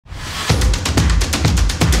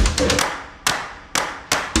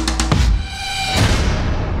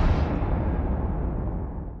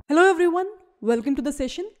everyone, welcome to the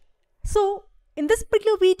session. So in this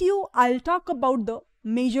particular video, I'll talk about the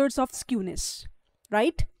measures of skewness,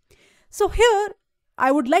 right? So here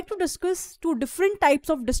I would like to discuss two different types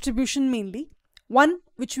of distribution mainly. One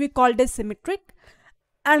which we called as symmetric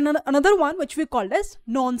and another one which we called as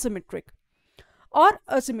non-symmetric or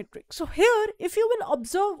asymmetric. So here if you will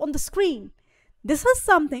observe on the screen, this is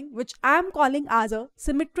something which I am calling as a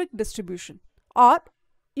symmetric distribution, or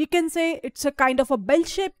you can say it's a kind of a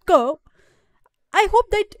bell-shaped curve. I hope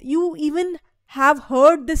that you even have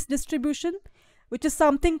heard this distribution, which is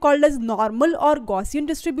something called as normal or Gaussian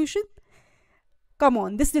distribution. Come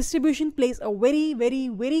on, this distribution plays a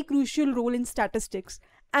very crucial role in statistics,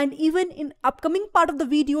 and even in upcoming part of the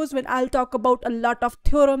videos when I'll talk about a lot of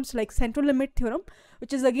theorems like central limit theorem,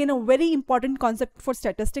 which is again a very important concept for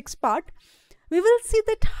statistics part, we will see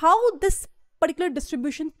that how this particular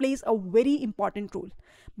distribution plays a very important role.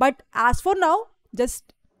 But as for now,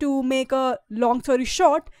 just to make a long story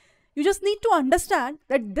short, you just need to understand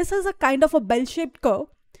that this is a kind of a bell-shaped curve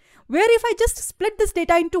where if I just split this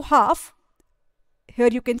data into half, here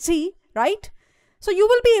you can see, right? So you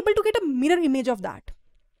will be able to get a mirror image of that,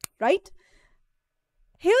 right?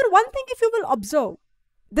 Here one thing if you will observe,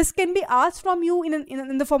 this can be asked from you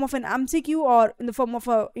in the form of an MCQ or in the form of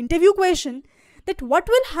an interview question, that what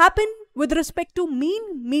will happen with respect to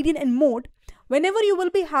mean, median and mode whenever you will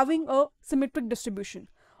be having a symmetric distribution,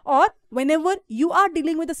 or whenever you are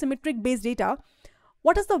dealing with a symmetric based data,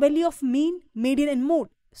 what is the value of mean, median and mode?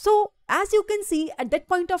 So as you can see at that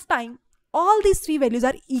point of time, all these three values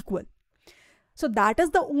are equal. So that is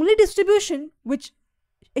the only distribution which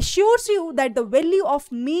assures you that the value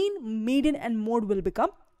of mean, median and mode will become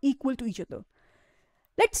equal to each other.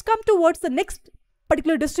 Let's come towards the next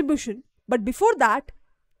particular distribution. But before that,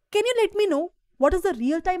 can you let me know what is the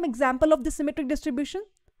real-time example of this symmetric distribution?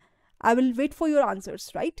 I will wait for your answers,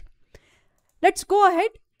 right? Let's go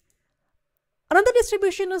ahead. Another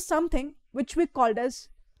distribution is something which we called as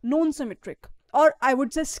non-symmetric, or I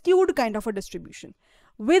would say skewed kind of a distribution,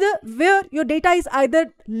 where your data is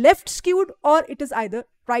either left skewed or it is either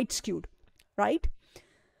right skewed, right?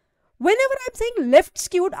 Whenever I'm saying left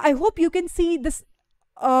skewed, I hope you can see this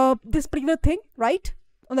this particular thing, right?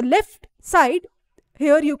 On the left side,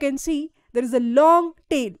 here you can see there is a long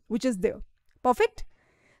tail which is there. Perfect.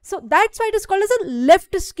 So that's why it is called as a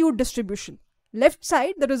left skewed distribution. Left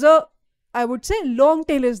side, there is a, I would say, long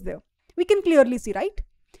tail is there. We can clearly see, right?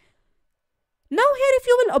 Now here if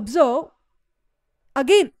you will observe,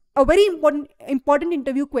 again, a very important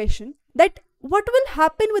interview question, that what will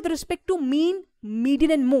happen with respect to mean,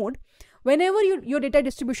 median and mode whenever your data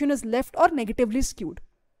distribution is left or negatively skewed.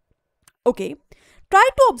 Okay, try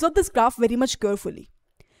to observe this graph very much carefully.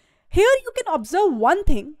 Here you can observe one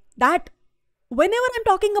thing, that whenever I'm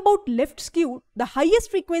talking about left skewed, the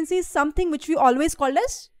highest frequency is something which we always call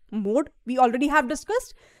as mode. We already have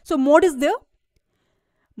discussed. So mode is there.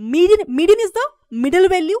 Median is the middle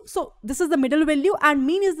value. So this is the middle value, and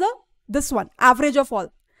mean is this one, average of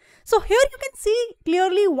all. So here you can see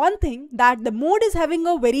clearly one thing, that the mode is having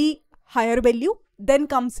a very higher value, then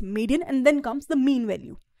comes median, and then comes the mean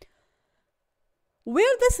value.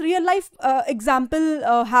 Where this real life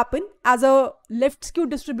example happen as a left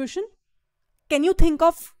skewed distribution? Can you think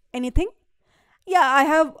of anything? Yeah, I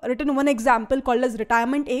have written one example called as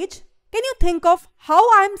retirement age. Can you think of how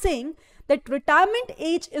I am saying that retirement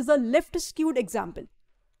age is a left skewed example?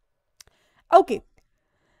 Okay.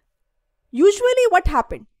 Usually what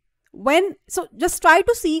happened? So just try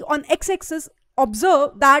to see on x-axis,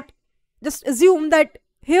 observe that, just assume that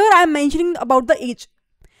here I am mentioning about the age.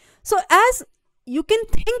 So as you can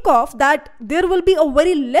think of that there will be a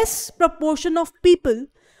very less proportion of people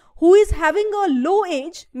who is having a low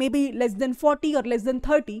age, maybe less than 40 or less than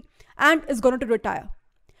 30, and is going to retire.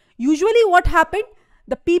 Usually what happened,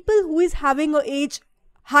 the people who is having an age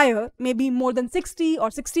higher, maybe more than 60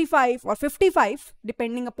 or 65 or 55,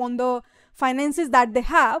 depending upon the finances that they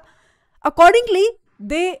have, accordingly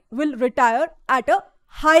they will retire at a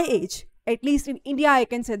high age. At least in India I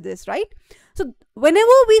can say this, right? So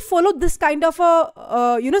whenever we follow this kind of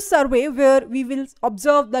a survey where we will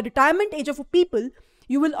observe the retirement age of a people,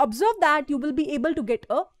 you will observe that you will be able to get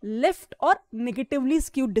a left or negatively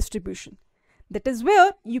skewed distribution. That is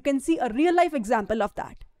where you can see a real life example of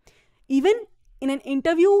that. Even in an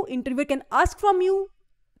interviewer can ask from you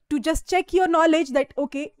to just check your knowledge, that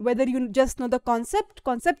okay, whether you just know the concept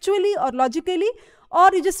conceptually or logically, or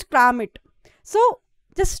you just cram it. So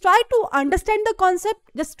just try to understand the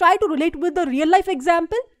concept, just try to relate with the real life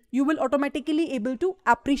example. You will automatically able to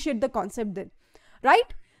appreciate the concept then,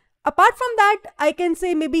 right? Apart from that, I can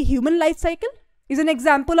say maybe human life cycle is an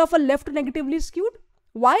example of a left negatively skewed.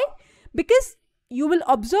 Why? Because you will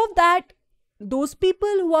observe that those people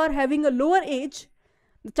who are having a lower age,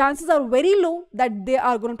 the chances are very low that they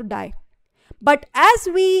are going to die. But as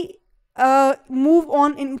we move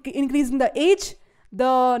on in increasing the age,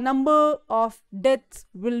 the number of deaths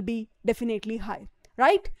will be definitely high,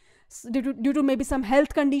 right? So due to maybe some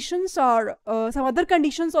health conditions or some other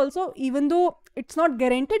conditions also, even though it's not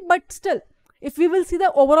guaranteed, but still, if we will see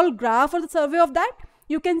the overall graph or the survey of that,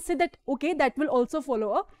 you can say that, okay, that will also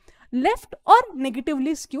follow a left or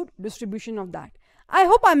negatively skewed distribution of that. I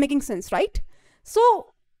hope I'm making sense, right?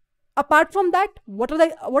 So apart from that, what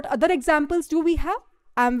other examples do we have?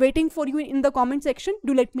 I'm waiting for you in the comment section.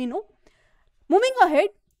 Do let me know. Moving ahead,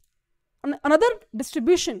 another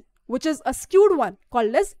distribution, which is a skewed one,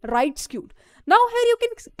 called as right skewed. Now here you can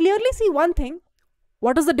clearly see one thing.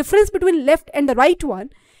 What is the difference between left and the right one?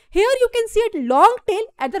 Here you can see a long tail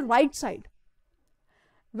at the right side.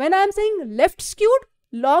 When I am saying left skewed,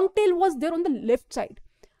 long tail was there on the left side.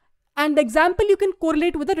 And the example you can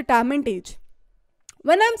correlate with the retirement age.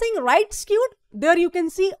 When I am saying right skewed, there you can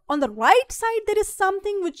see on the right side there is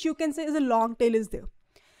something which you can say is a long tail is there.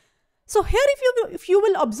 So here if you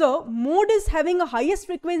will observe, mode is having a highest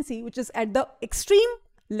frequency, which is at the extreme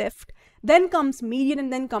left, then comes median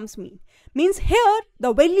and then comes mean. Means here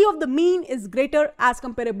the value of the mean is greater as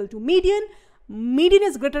comparable to median. Median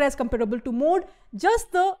is greater as comparable to mode.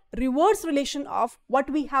 Just the reverse relation of what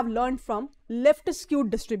we have learned from left skewed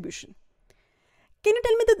distribution. Can you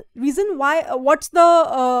tell me the reason why?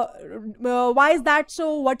 Why is that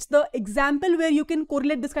so? What's the example where you can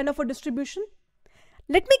correlate this kind of a distribution?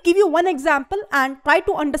 Let me give you one example and try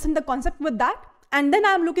to understand the concept with that. And then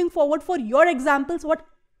I'm looking forward for your examples. What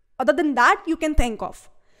other than that you can think of.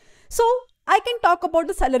 So I can talk about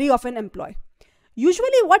the salary of an employee.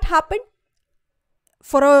 Usually what happened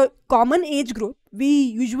for a common age group, we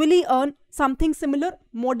usually earn something similar,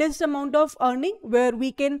 modest amount of earning where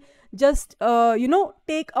we can just,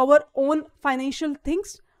 take our own financial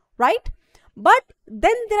things, right? But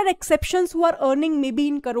then there are exceptions who are earning maybe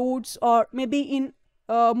in crores or maybe in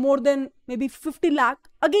more than maybe 50 lakh.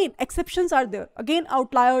 Again, exceptions are there. Again,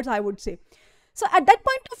 outliers, I would say. So at that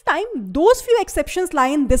point of time, those few exceptions lie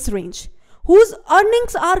in this range, whose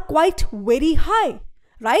earnings are quite very high,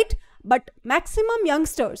 right? But maximum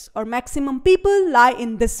youngsters or maximum people lie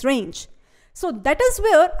in this range. So that is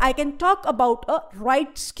where I can talk about a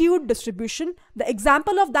right skewed distribution. The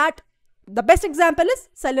example of that, the best example is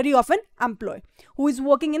salary of an employee who is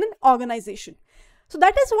working in an organization. So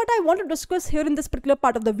that is what I want to discuss here in this particular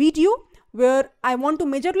part of the video, where I want to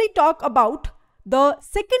majorly talk about the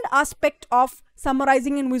second aspect of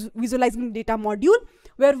summarizing and visualizing data module,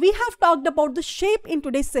 where we have talked about the shape in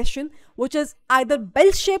today's session, which is either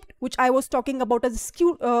bell-shaped, which I was talking about as a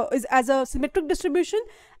skewed, as a symmetric distribution,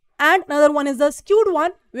 and another one is the skewed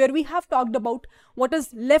one, where we have talked about what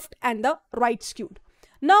is left and the right skewed.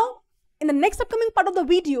 Now, in the next upcoming part of the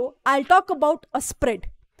video, I'll talk about a spread,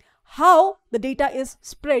 how the data is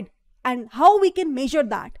spread and how we can measure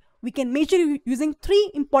that. We can measure using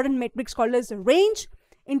three important metrics called as range,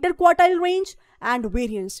 interquartile range, and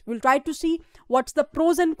variance. We'll try to see what's the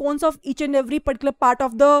pros and cons of each and every particular part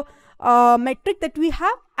of the metric that we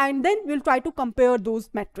have, and then we'll try to compare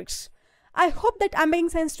those metrics. I hope that I'm making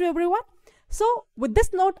sense to everyone. So with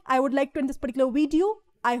this note, I would like to end this particular video.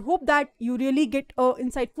 I hope that you really get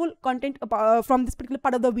insightful content from this particular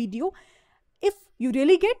part of the video. If you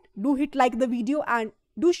really get, do hit like the video and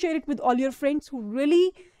do share it with all your friends who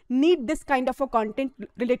really need this kind of a content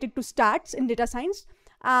related to stats in data science.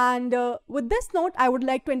 And with this note, I would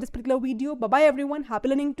like to end this particular video. Bye bye everyone, happy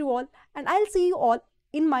learning to all, and I'll see you all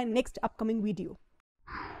in my next upcoming video.